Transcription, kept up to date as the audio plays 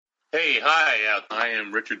Hey, hi, I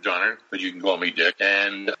am Richard Donner, but you can call me Dick,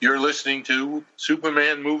 and you're listening to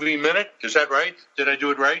Superman Movie Minute. Is that right? Did I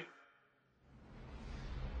do it right?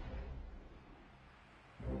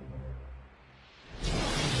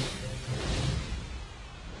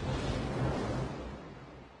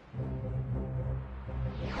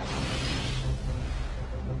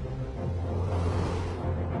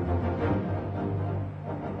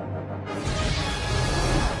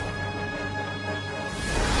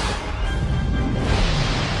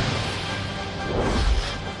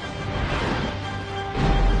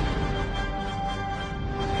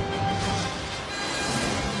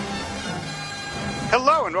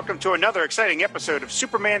 Hello, and welcome to another exciting episode of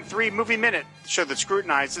Superman 3 Movie Minute, the show that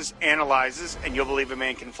scrutinizes, analyzes, and you'll believe a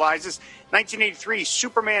man can flies us. 1983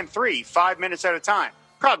 Superman 3, 5 minutes at a time.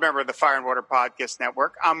 Proud member of the Fire and Water Podcast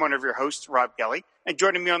Network. I'm one of your hosts, Rob Kelly, and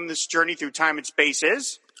joining me on this journey through time and space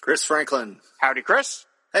is... Chris Franklin. Howdy, Chris.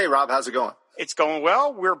 Hey, Rob. How's it going? It's going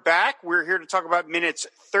well. We're back. We're here to talk about minutes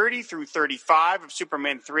 30 through 35 of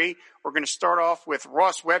Superman 3. We're going to start off with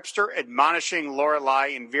Ross Webster admonishing Lorelei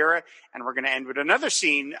and Vera, and we're going to end with another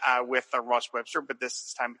scene with Ross Webster, but this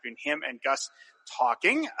is time between him and Gus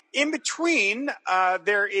talking. In between,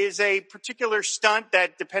 there is a particular stunt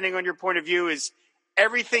that, depending on your point of view, is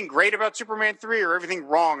everything great about Superman 3 or everything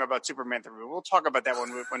wrong about Superman 3. We'll talk about that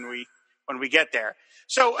when we get there.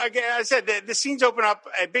 So, again, as I said, the scenes open up.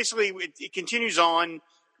 Basically, it continues on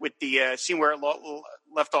with the scene where it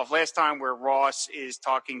left off last time, where Ross is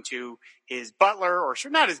talking to his butler, or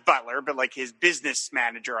not his butler, but like his business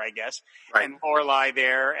manager, I guess. Right. And Lorelei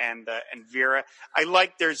there and Vera. I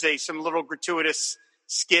like there's some little gratuitous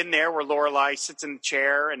skin there where Lorelei sits in the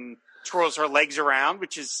chair and twirls her legs around,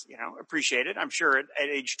 which is, appreciated. I'm sure at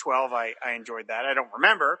age 12 I enjoyed that. I don't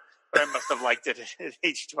remember, but I must have liked it at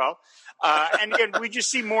age 12. And again, we just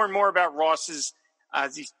see more and more about Ross's,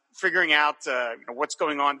 as he's figuring out what's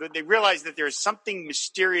going on. They realize that there's something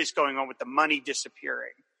mysterious going on with the money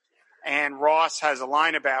disappearing. And Ross has a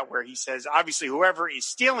line about where he says, obviously, whoever is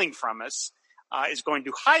stealing from us is going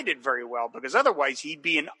to hide it very well, because otherwise he'd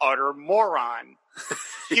be an utter moron.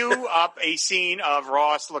 Cue up a scene of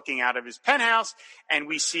Ross looking out of his penthouse, and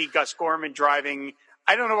we see Gus Gorman driving.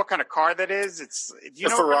 I don't know what kind of car that is. It's a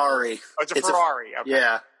Ferrari. It's a Ferrari. Okay.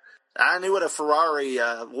 Yeah. I knew what a Ferrari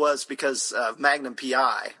was because of Magnum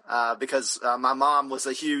P.I., because my mom was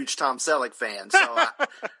a huge Tom Selleck fan. So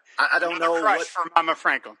I don't know what for Mama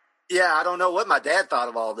Franklin. Yeah, I don't know what my dad thought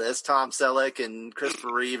of all this, Tom Selleck and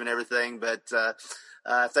Christopher Reeve and everything. But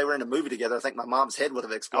if they were in a movie together, I think my mom's head would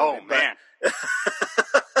have exploded. Oh, man.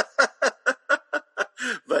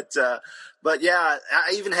 But yeah,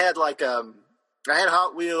 I even had I had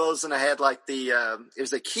Hot Wheels, and I had it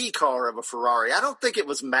was a key car of a Ferrari. I don't think it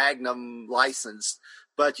was Magnum licensed,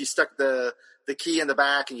 but you stuck the key in the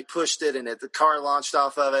back and you pushed it, and the car launched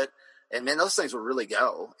off of it. And man, those things would really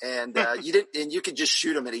go. And you could just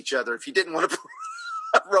shoot them at each other if you didn't want to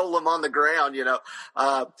roll them on the ground,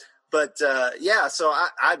 So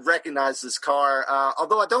I'd recognize this car,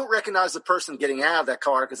 although I don't recognize the person getting out of that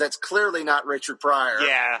car, because that's clearly not Richard Pryor.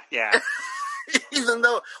 Yeah. Even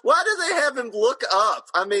though, why do they have him look up?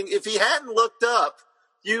 I mean, if he hadn't looked up,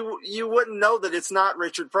 you wouldn't know that it's not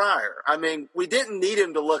Richard Pryor. I mean, we didn't need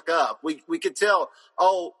him to look up. We could tell,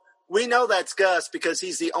 we know that's Gus because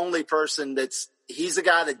he's the only person he's the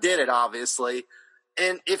guy that did it, obviously.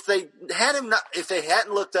 And if they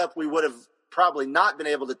hadn't looked up, we would have probably not been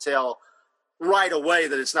able to tell right away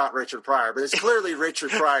that it's not Richard Pryor, but it's clearly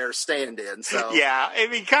Richard Pryor's stand-in. So yeah,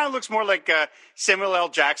 he kind of looks more like Samuel L.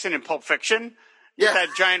 Jackson in Pulp Fiction. With that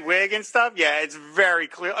giant wig and stuff. Yeah, it's very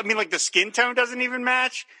clear. I mean, the skin tone doesn't even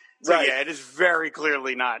match. So right. Yeah, it is very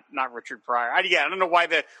clearly not Richard Pryor. I don't know why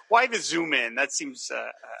the zoom in. That seems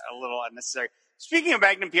a little unnecessary. Speaking of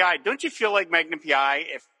Magnum P.I., don't you feel like Magnum P.I.,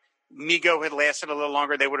 if Mego had lasted a little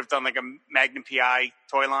longer, they would have done like a Magnum P.I.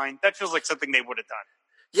 toy line? That feels like something they would have done.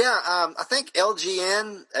 Yeah, I think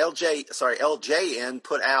LJN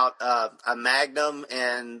put out a Magnum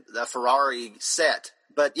and a Ferrari set.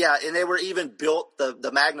 But yeah, and they were even built,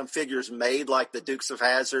 the Magnum figures made like the Dukes of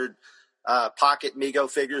Hazzard pocket Mego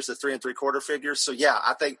figures, the 3 3/4 figures. So yeah,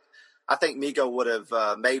 I think Mego would have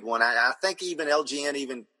made one. I think even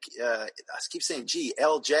LJN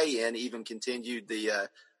LJN even continued the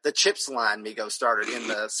Chips line Mego started in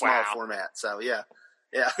the small format. So yeah.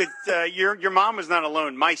 Yeah, but your mom was not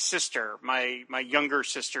alone. My sister, my younger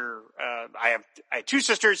sister, I have two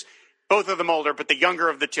sisters, both of them older, but the younger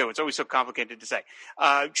of the two. It's always so complicated to say.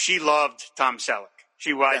 She loved Tom Selleck.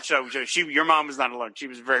 She was. So your mom was not alone. She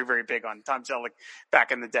was very, very big on Tom Selleck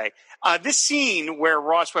back in the day. This scene where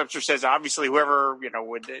Ross Webster says, obviously, whoever,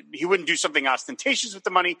 he wouldn't do something ostentatious with the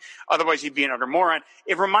money. Otherwise, he'd be an utter moron.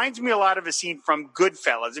 It reminds me a lot of a scene from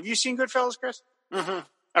Goodfellas. Have you seen Goodfellas, Chris? Mm-hmm.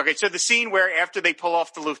 Okay. So the scene where after they pull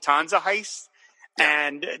off the Lufthansa heist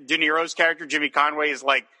and De Niro's character, Jimmy Conway, is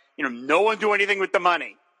like, no one do anything with the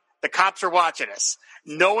money. The cops are watching us.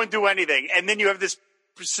 No one do anything. And then you have this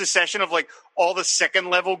succession of like all the second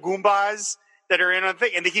level Goombas that are in on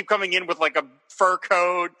thing, and they keep coming in with like a fur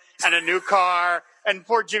coat and a new car. And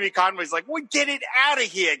poor Jimmy Conway's like, well, get it out of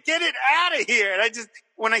here. Get it out of here. And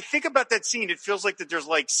when I think about that scene, it feels like that there's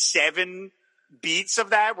like 7 beats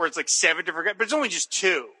of that where it's like 7 different guys, but it's only just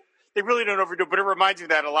 2. They really don't overdo it, but it reminds me of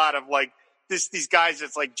that a lot of like, these guys,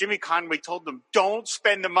 it's like Jimmy Conway told them, don't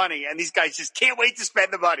spend the money. And these guys just can't wait to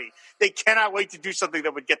spend the money. They cannot wait to do something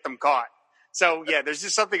that would get them caught. So, yeah, there's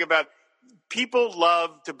just something about people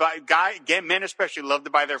love to buy, men especially love to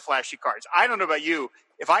buy their flashy cars. I don't know about you.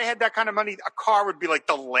 If I had that kind of money, a car would be like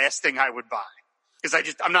the last thing I would buy.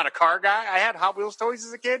 Because I'm not a car guy. I had Hot Wheels toys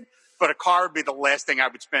as a kid, but a car would be the last thing I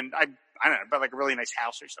would spend. I don't know, buy like a really nice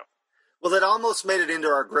house or something. Well, it almost made it into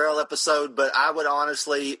our Grail episode, but I would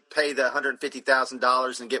honestly pay the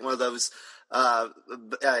 $150,000 and get one of those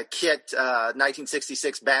kit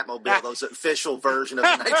 1966 Batmobile, those official version of the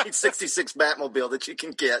 1966 Batmobile that you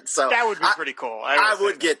can get. So that would be pretty cool. I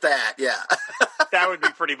would get that, yeah. That would be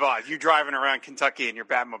pretty boss. You driving around Kentucky in your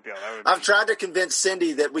Batmobile. I've tried to convince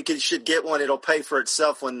Cindy that we should get one. It'll pay for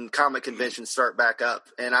itself when comic conventions start back up,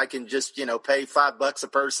 and I can just pay $5 a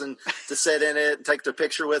person to sit in it and take their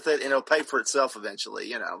picture with it, and it'll pay for itself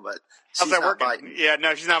eventually. But she's how's that not working? biting. Yeah,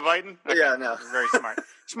 no, she's not biting. Okay. Yeah, no, very smart.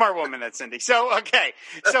 Smart woman, that Cindy. So, okay.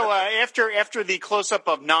 So, after the close-up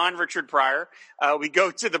of non-Richard Pryor, we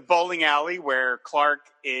go to the bowling alley where Clark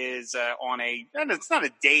is and it's not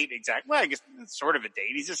a date exactly. Well, I guess it's sort of a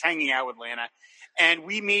date. He's just hanging out with Lana. And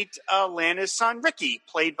we meet Lana's son, Ricky,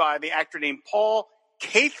 played by the actor named Paul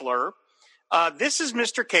Kaethler. This is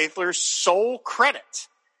Mr. Kaethler's sole credit.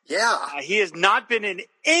 Yeah. He has not been in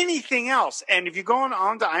anything else. And if you go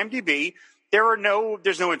on to IMDb,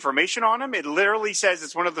 there's no information on him. It literally says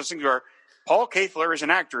it's one of those things where Paul Kaethler is an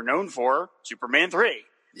actor known for Superman 3.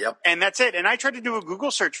 Yep. And that's it. And I tried to do a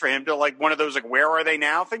Google search for him to like one of those like where are they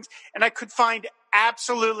now things, and I could find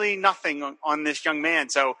absolutely nothing on this young man.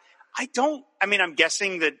 So I'm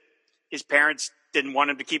guessing that his parents didn't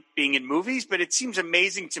want him to keep being in movies, but it seems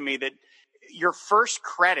amazing to me that your first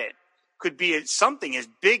credit could be something as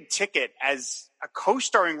big ticket as a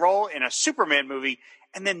co-starring role in a Superman movie,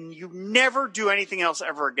 and then you never do anything else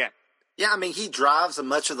ever again. Yeah, he drives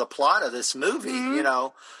much of the plot of this movie, Mm-hmm.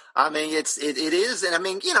 it is, and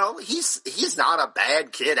he's not a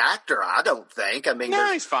bad kid actor, I don't think.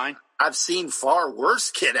 No, he's fine. I've seen far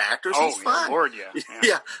worse kid actors. He's fine. Lord, yeah.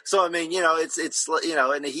 Yeah. So, it's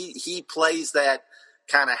and he plays that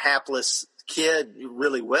kind of hapless kid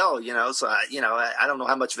really well, so I don't know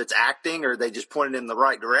how much of it's acting or they just pointed in the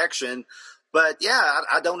right direction. But yeah,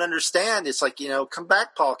 I don't understand. It's like, come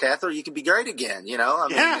back, Paul Kaethler. You can be great again. Yeah,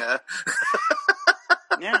 I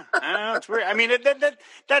don't know. It's weird.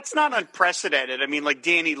 That's not unprecedented. Like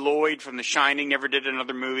Danny Lloyd from The Shining never did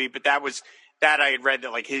another movie, but that I had read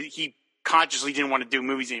that like he consciously didn't want to do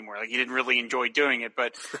movies anymore. Like he didn't really enjoy doing it.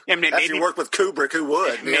 But after you worked with Kubrick, who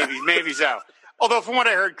would? Maybe so. Although from what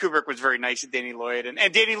I heard, Kubrick was very nice to Danny Lloyd, and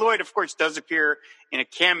Danny Lloyd, of course, does appear in a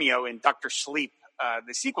cameo in Dr. Sleep.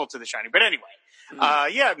 The sequel to The Shining. But anyway,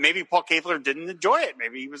 maybe Paul Kaethler didn't enjoy it.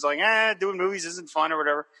 Maybe he was like, doing movies isn't fun or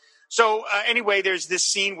whatever. So anyway, there's this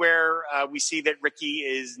scene where we see that Ricky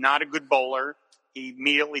is not a good bowler. He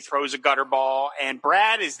immediately throws a gutter ball, and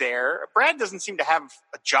Brad is there. Brad doesn't seem to have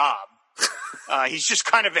a job. He's just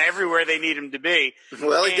kind of everywhere they need him to be.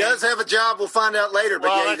 Well, he does have a job. We'll find out later,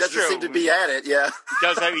 but he doesn't seem to be at it. Yeah, he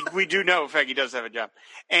does have. We do know, in fact, he does have a job,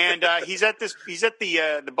 and he's at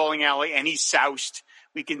the bowling alley, and he's soused.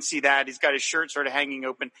 We can see that he's got his shirt sort of hanging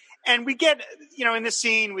open, and we get in this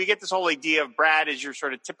scene we get this whole idea of Brad as your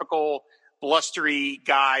sort of typical blustery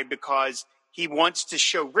guy because he wants to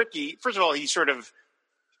show Ricky. First of all, he sort of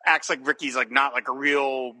acts like Ricky's like not like a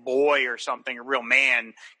real boy or something, a real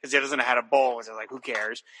man, because he doesn't know how to bowl. So like, who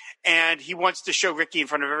cares? And he wants to show Ricky in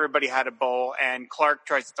front of everybody how to bowl. And Clark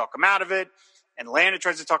tries to talk him out of it, and Lana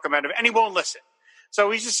tries to talk him out of it, and he won't listen. So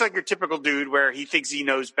he's just like your typical dude where he thinks he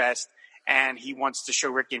knows best, and he wants to show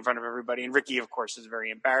Ricky in front of everybody. And Ricky, of course, is very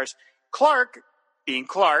embarrassed. Clark, being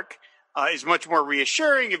Clark, is much more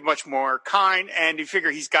reassuring and much more kind, and you figure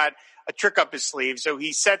he's got a trick up his sleeve. So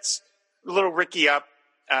he sets little Ricky up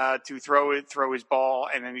to throw his ball,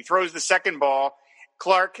 and then he throws the second ball.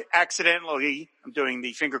 Clark accidentally, I'm doing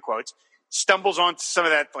the finger quotes, stumbles onto some of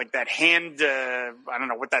that, like that hand, I don't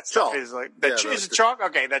know what that stuff is. Like that is it chalk?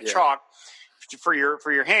 Okay, that chalk for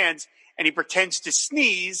your hands, and he pretends to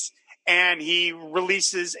sneeze, and he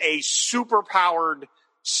releases a super powered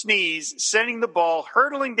sneeze, sending the ball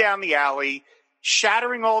hurtling down the alley,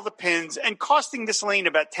 shattering all the pins, and costing this lane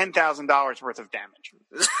about $10,000 worth of damage.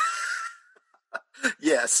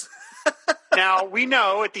 Yes. Now, we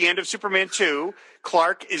know at the end of Superman 2,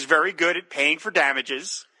 Clark is very good at paying for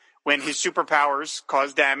damages when his superpowers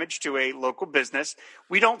cause damage to a local business.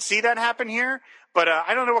 We don't see that happen here, but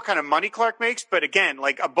I don't know what kind of money Clark makes. But again,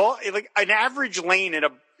 like an average lane in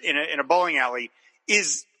a bowling alley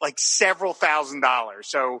is like several $1,000s.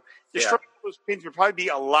 So destroying those pins would probably be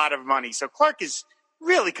a lot of money. So Clark is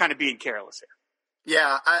really kind of being careless here.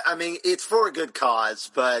 Yeah, I mean, it's for a good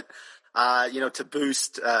cause, but to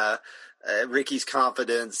boost Ricky's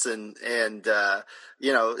confidence and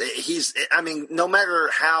no matter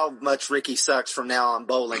how much Ricky sucks from now on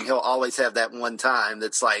bowling, he'll always have that one time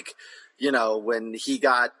that's like, when he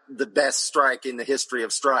got the best strike in the history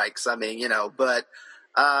of strikes. I mean, it's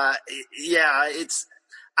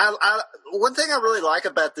one thing I really like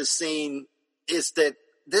about this scene is that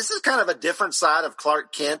this is kind of a different side of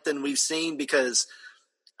Clark Kent than we've seen, because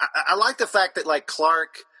I like the fact that like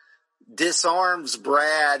Clark disarms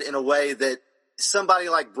Brad in a way that somebody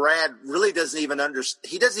like Brad really doesn't even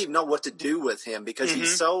understand. He doesn't even know what to do with him, because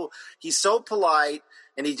he's so polite,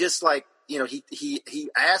 and he just like, he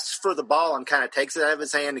asks for the ball and kind of takes it out of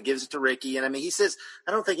his hand and gives it to Ricky. And I mean, he says,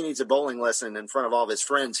 I don't think he needs a bowling lesson in front of all of his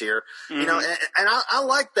friends here, and I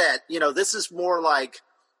like that. This is more like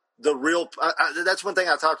the real, that's one thing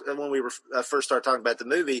I talked when we were first started talking about the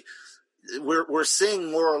movie. We're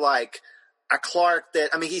seeing more like a Clark that,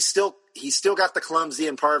 I mean, he's still got the clumsy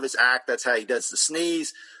in part of his act. That's how he does the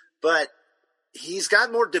sneeze, but he's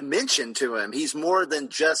got more dimension to him. He's more than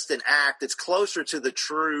just an act. It's closer to the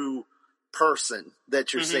true person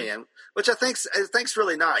that you're seeing, which I think's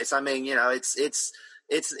really nice. I mean, it's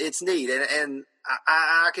neat. And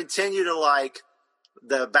I continue to like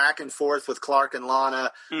the back and forth with Clark and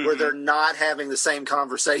Lana, where they're not having the same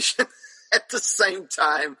conversation at the same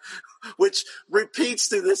time, which repeats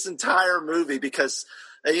through this entire movie, because,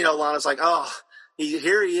 Lana's like, oh,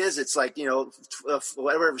 here he is. It's like,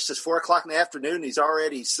 whatever, it's just 4:00 in the afternoon. He's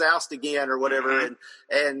already soused again or whatever.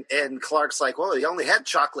 And Clark's like, well, he only had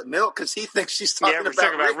chocolate milk, because he thinks she's talking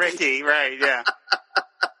about Ricky. Right. Yeah.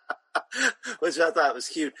 Which I thought was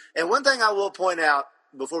cute. And one thing I will point out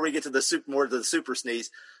before we get to the super sneeze,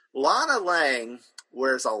 Lana Lang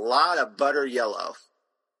wears a lot of butter yellow.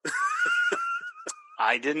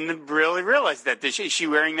 I didn't really realize that. Is she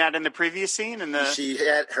wearing that in the previous scene? She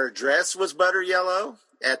had, her dress was butter yellow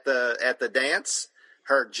at the dance.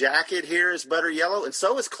 Her jacket here is butter yellow, and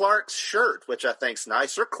so is Clark's shirt, which I think's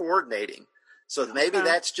nice. They're coordinating, so maybe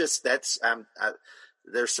that's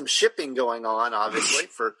there's some shipping going on, obviously,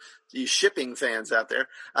 for you shipping fans out there.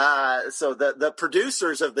 So the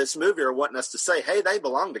producers of this movie are wanting us to say, hey, they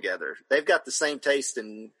belong together. They've got the same taste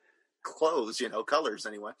in clothes, colors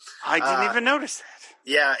anyway. I didn't even notice that.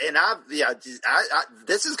 Yeah, and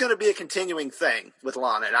this is going to be a continuing thing with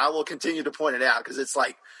Lana, and I will continue to point it out, because it's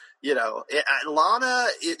like, Lana,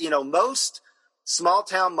 most small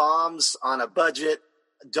town moms on a budget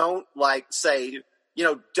don't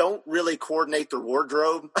don't really coordinate their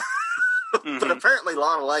wardrobe, but apparently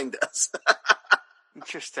Lana Lang does.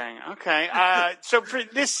 Interesting. Okay. So for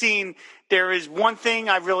this scene, there is one thing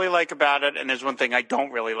I really like about it, and there's one thing I don't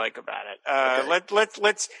really like about it.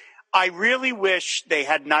 Let's. I really wish they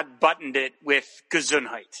had not buttoned it with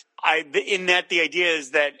Gesundheit. In that the idea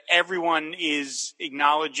is that everyone is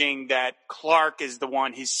acknowledging that Clark is the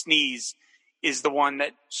one, his sneeze is the one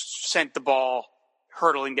that sent the ball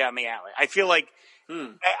hurtling down the alley. I feel like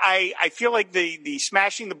I feel like the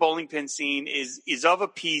smashing the bowling pin scene is of a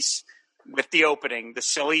piece with the opening, the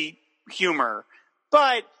silly humor,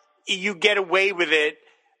 but you get away with it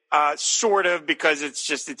sort of, because it's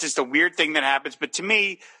just a weird thing that happens. But to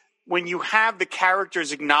me, when you have the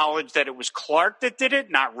characters acknowledge that it was Clark that did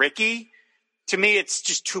it, not Ricky, to me it's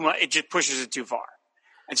just too much. It just pushes it too far.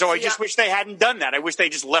 And so I just wish they hadn't done that. I wish they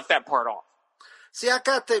just left that part off. See, I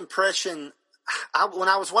got the impression, when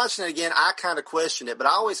I was watching it again, I kind of questioned it, but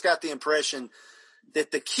I always got the impression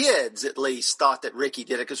that the kids at least thought that Ricky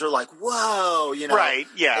did it, because they're like, whoa, Right,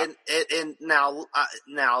 yeah. And now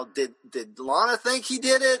did Lana think he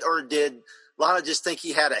did it, or did Lana just think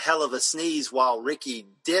he had a hell of a sneeze while Ricky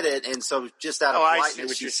did it, and so just out of politeness, I see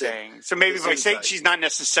what you're saying. So maybe by saying she's not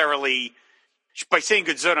necessarily, by saying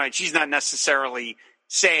Gesundheit, she's not necessarily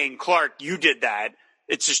saying, Clark, you did that.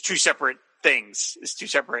 It's just two separate things, as two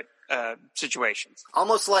separate situations.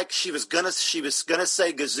 Almost like she was gonna say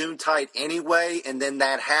Gesundheit anyway, and then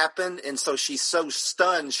that happened, and so she's so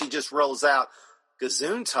stunned she just rolls out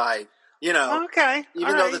Gesundheit. Okay,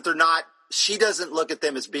 even though that they're not. She doesn't look at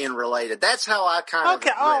them as being related. That's how I kind of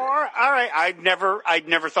okay. Oh, all right. I'd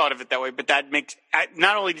never thought of it that way, but that makes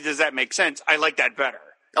not only does that make sense, I like that better.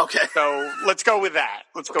 Okay. So let's go with that.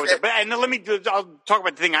 Go with that. But, and I'll talk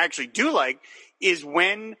about the thing I actually do like is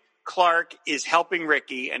when Clark is helping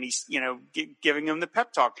Ricky and he's, giving him the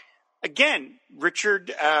pep talk. Again,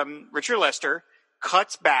 Richard Lester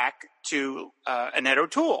cuts back to Annette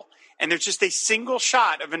O'Toole. And there's just a single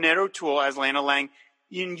shot of Annette O'Toole as Lana Lang.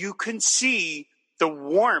 You can see the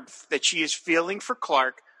warmth that she is feeling for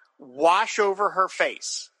Clark wash over her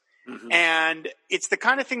face. Mm-hmm. And it's the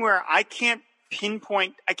kind of thing where I can't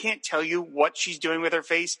tell you what she's doing with her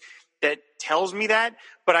face that tells me that,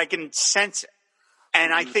 but I can sense it.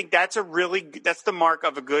 And I think that's the mark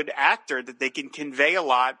of a good actor, that they can convey a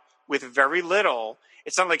lot with very little.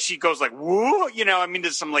 It's not like she goes like, woo,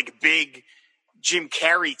 there's some like big Jim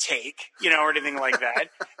Carrey take, or anything like that.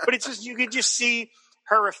 But it's just, you can just see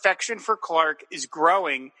her affection for Clark is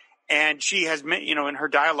growing. And she has, in her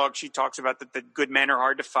dialogue, she talks about that the good men are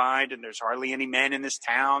hard to find and there's hardly any men in this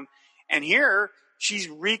town. And here she's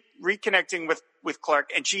reconnecting with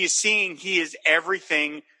Clark, and she is seeing he is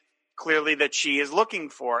everything clearly that she is looking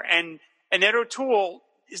for. And Annette O'Toole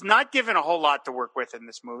is not given a whole lot to work with in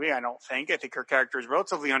this movie, I don't think. I think her character is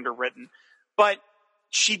relatively underwritten, but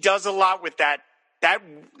she does a lot with that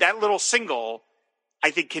little single,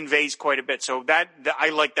 I think, conveys quite a bit. So I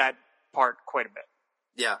like that part quite a bit.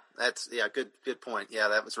 Yeah, good point. Yeah,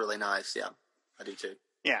 that was really nice. Yeah, I do too.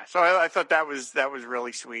 Yeah, so I thought that was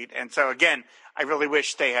really sweet. And so again, I really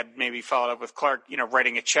wish they had maybe followed up with Clark,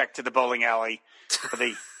 writing a check to the bowling alley for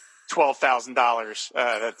the $12,000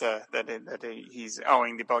 that he's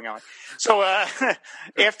owing the bowling alley. So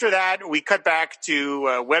after that, we cut back to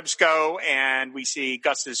Websco, and we see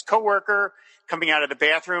Gus's coworker coming out of the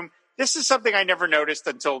bathroom. This is something I never noticed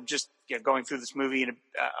until just going through this movie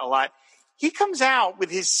a lot. He comes out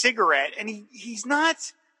with his cigarette, and he's not.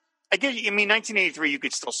 I guess, 1983, you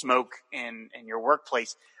could still smoke in your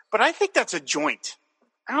workplace, but I think that's a joint.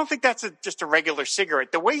 I don't think that's just a regular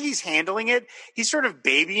cigarette. The way he's handling it, he's sort of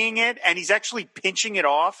babying it, and he's actually pinching it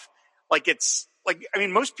off like it's like.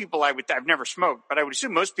 Most people I've never smoked, but I would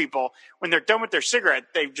assume most people, when they're done with their cigarette,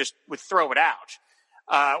 they just would throw it out,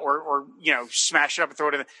 or smash it up and throw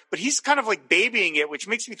it in. But he's kind of like babying it, which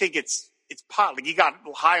makes me think it's pot. Like he got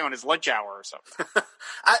high on his lunch hour or something.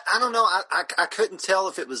 I don't know. I couldn't tell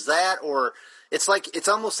if it was that, or it's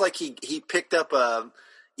almost like he picked up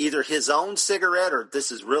either his own cigarette, or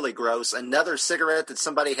this is really gross, another cigarette that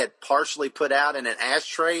somebody had partially put out in an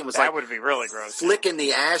ashtray and was that would be really gross. Flicking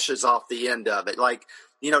the ashes off the end of it. Like,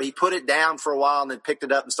 he put it down for a while and then picked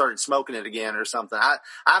it up and started smoking it again or something.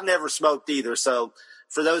 I've never smoked either. So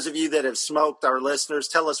for those of you that have smoked, our listeners,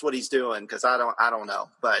 tell us what he's doing, because I don't know.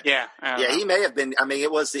 But yeah, he may have been.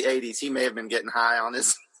 It was the 80s. He may have been getting high on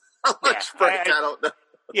his lunch break. I don't know.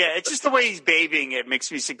 Yeah, it's just the way he's babying it makes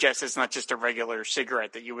me suggest it's not just a regular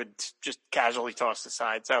cigarette that you would just casually toss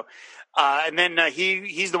aside. So, and then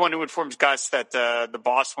he's the one who informs Gus that the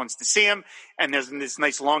boss wants to see him, and there's this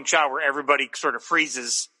nice long shot where everybody sort of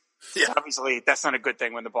freezes. Yeah. So obviously, that's not a good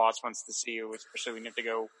thing when the boss wants to see you, especially when you have to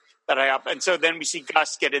go that high up. And so then we see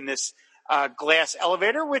Gus get in this glass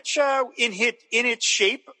elevator, which in its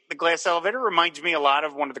shape, the glass elevator reminds me a lot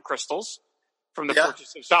of one of the crystals from the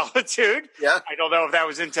Fortress of Solitude. Yeah. I don't know if that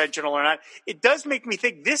was intentional or not. It does make me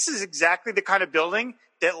think this is exactly the kind of building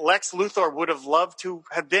that Lex Luthor would have loved to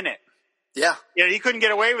have been in. Yeah. He couldn't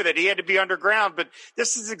get away with it. He had to be underground, but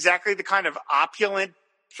this is exactly the kind of opulent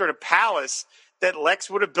sort of palace that Lex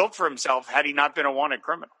would have built for himself had he not been a wanted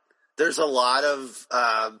criminal. There's a lot of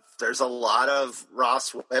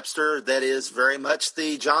Ross Webster that is very much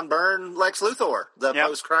the John Byrne Lex Luthor, the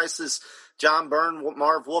post-crisis John Byrne,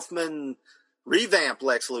 Marv Wolfman revamped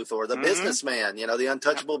Lex Luthor, the businessman, the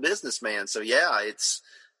untouchable businessman. So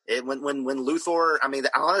when Luthor,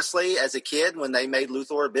 honestly, as a kid, when they made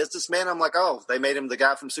Luthor a businessman, I'm like, oh, they made him the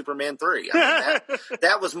guy from Superman 3.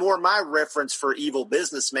 That was more my reference for evil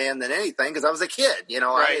businessman than anything, because I was a kid,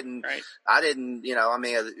 I didn't,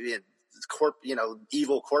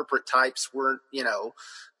 evil corporate types weren't,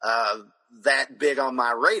 that big on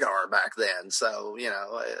my radar back then. So,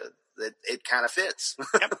 it kind of fits.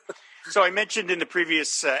 Yep. So I mentioned in the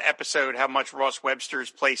previous episode how much Ross Webster's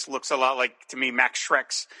place looks a lot like, to me, Max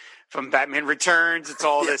Schreck's from Batman Returns. It's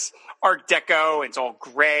all this Art Deco, and it's all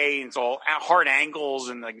gray, and it's all hard angles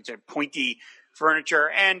and like pointy furniture.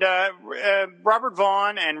 And Robert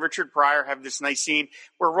Vaughn and Richard Pryor have this nice scene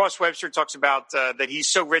where Ross Webster talks about that he's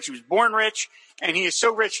so rich, he was born rich, and he is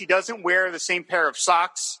so rich he doesn't wear the same pair of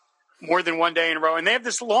socks more than one day in a row. And they have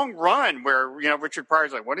this long run where, Richard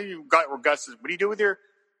Pryor's like, what do you got? Or Gus says, what do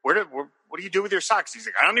you do with your socks? He's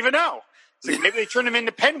like, I don't even know. It's like, maybe they turn them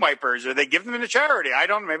into pen wipers or they give them into charity. I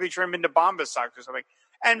don't know. Maybe they turn them into Bombas socks or something.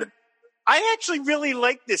 And I actually really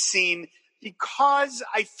like this scene because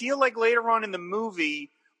I feel like later on in the movie,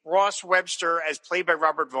 Ross Webster, as played by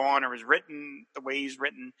Robert Vaughn, or is written the way he's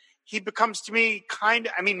written, he becomes to me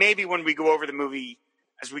maybe when we go over the movie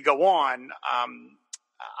as we go on,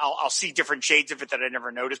 I'll see different shades of it that I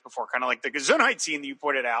never noticed before, kind of like the Gesundheit scene that you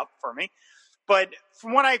pointed out for me. But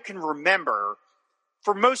from what I can remember,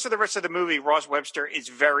 for most of the rest of the movie, Ross Webster is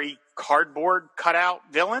very cardboard cutout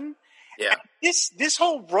villain. Yeah. And this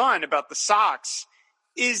whole run about the socks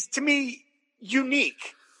is, to me,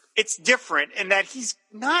 unique. It's different in that he's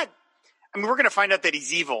not. I mean, we're going to find out that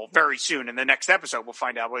he's evil very soon in the next episode. We'll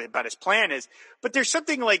find out what about his plan is. But there's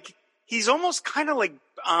something like he's almost kind of like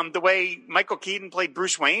the way Michael Keaton played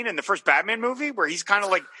Bruce Wayne in the first Batman movie, where he's kind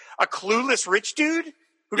of like a clueless rich dude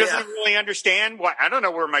who doesn't really understand why. I don't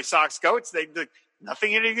know where my socks go. It's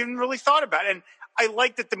nothing he even really thought about. And I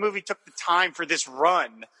like that the movie took the time for this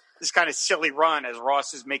run, this kind of silly run as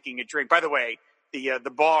Ross is making a drink. By the way,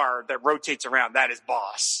 the bar that rotates around, that is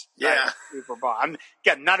Boss. Yeah. Super Boss. I'm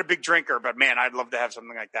not a big drinker, but man, I'd love to have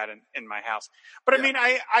something like that in my house. But I mean,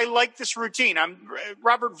 I like this routine.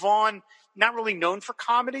 Robert Vaughn, not really known for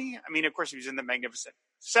comedy. I mean, of course, he was in The Magnificent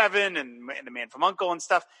Seven and The Man from U.N.C.L.E. and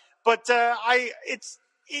stuff. But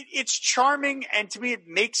it's charming, and to me, it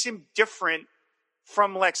makes him different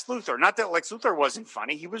from Lex Luthor. Not that Lex Luthor wasn't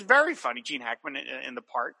funny. He was very funny. Gene Hackman in the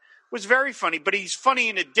part was very funny, but he's funny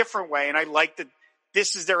in a different way. And I like that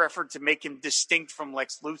this is their effort to make him distinct from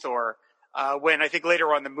Lex Luthor. When I think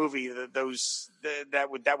later on in the movie, that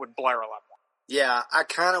would blur a lot more. Yeah, I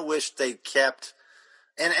kind of wish they kept,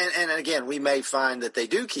 and again, we may find that they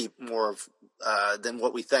do keep more of than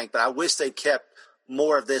what we think, but I wish they kept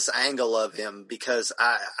more of this angle of him, because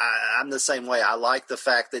I'm the same way. I like the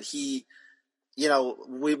fact that he,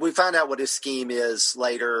 we find out what his scheme is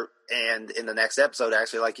later and in the next episode,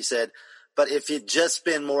 actually, like you said. But if it just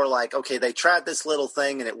been more like, okay, they tried this little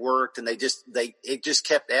thing and it worked, and it just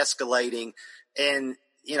kept escalating, and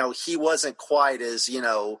he wasn't quite as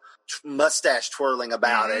mustache twirling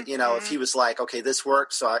about it. If he was like, okay, this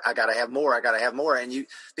worked, so I got to have more. And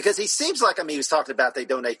because he seems like, he was talking about they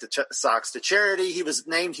donate the socks to charity. He was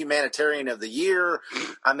named Humanitarian of the Year.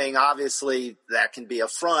 I mean, obviously that can be a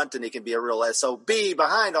front and he can be a real SOB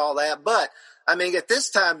behind all that. But I mean, at this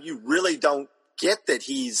time, you really don't get that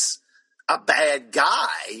he's a bad guy,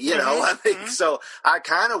 so I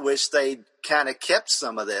kind of wish they'd kind of kept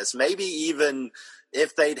some of this. Maybe even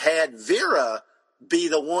if they'd had Vera be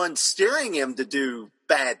the one steering him to do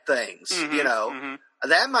bad things,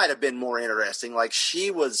 that might have been more interesting. Like, she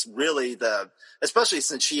was really especially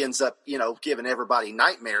since she ends up, giving everybody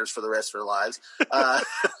nightmares for the rest of their lives.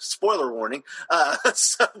 Spoiler warning. Damn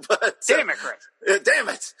it, Chris. Damn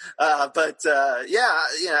it. I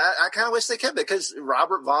kind of wish they kept it, because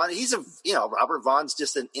Robert Vaughn, Robert Vaughn's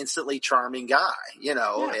just an instantly charming guy,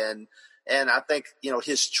 and I think,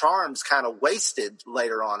 his charm's kind of wasted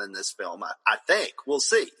later on in this film. I think. We'll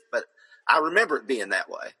see. But I remember it being that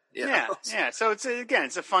way. Yeah. So it's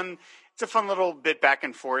a fun little bit back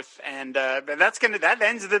and forth, and that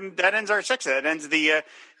ends our section. That ends the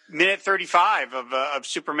minute 35 of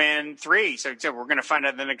Superman 3. So we're going to find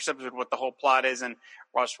out in the next episode what the whole plot is, and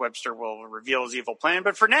Ross Webster will reveal his evil plan.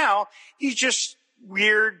 But for now, he's just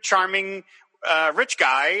weird, charming, rich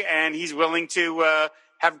guy, and he's willing to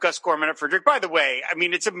have Gus Gorman up for a drink. By the way, I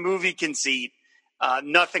mean, it's a movie conceit.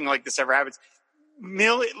 Nothing like this ever happens.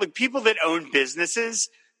 People that own businesses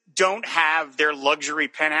don't have their luxury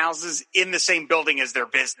penthouses in the same building as their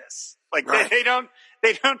business. Like, right. they don't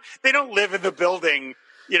live in the building.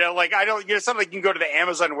 It's not like you can go to the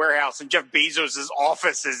Amazon warehouse and Jeff Bezos'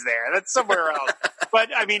 office is there. That's somewhere else. But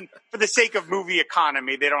I mean, for the sake of movie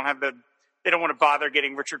economy, they don't want to bother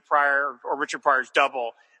getting Richard Pryor or Richard Pryor's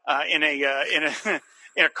double in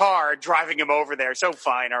a car, driving him over there. So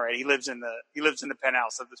fine, all right. He lives in the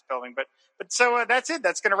penthouse of this building. But so that's it.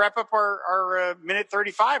 That's going to wrap up our minute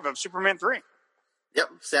 35 of Superman 3. Yep,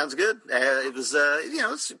 sounds good. It was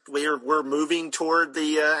we're moving toward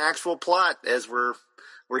the actual plot as we're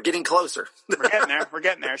We're getting closer. We're getting there. We're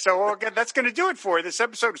getting there. So that's going to do it for this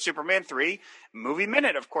episode of Superman 3 Movie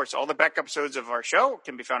Minute. Of course, all the back episodes of our show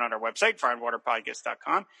can be found on our website,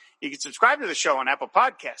 fireandwaterpodcast.com. You can subscribe to the show on Apple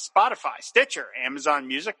Podcasts, Spotify, Stitcher, Amazon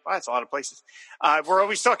Music. Wow, that's a lot of places. We're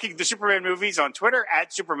always talking the Superman movies on Twitter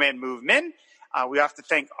at Superman Movement. We have to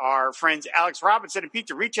thank our friends Alex Robinson and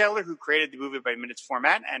Peter Retailer, who created the Movie by Minutes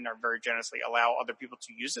format and are very generously allow other people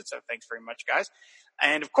to use it. So thanks very much, guys.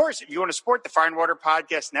 And of course, if you want to support the Fire and Water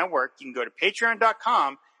Podcast Network, you can go to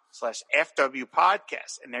patreon.com/FW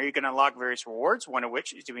Podcast. And there you can unlock various rewards, one of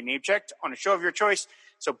which is to be name checked on a show of your choice.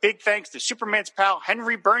 So big thanks to Superman's pal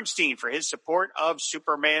Henry Bernstein for his support of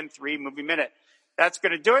Superman 3 Movie Minute. That's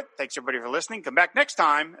going to do it. Thanks everybody for listening. Come back next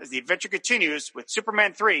time as the adventure continues with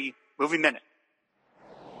Superman 3 Movie Minute.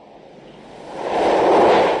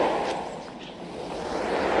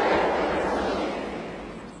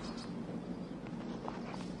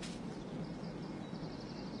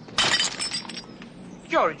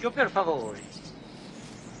 Giorgio, per favore.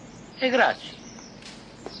 E grazie.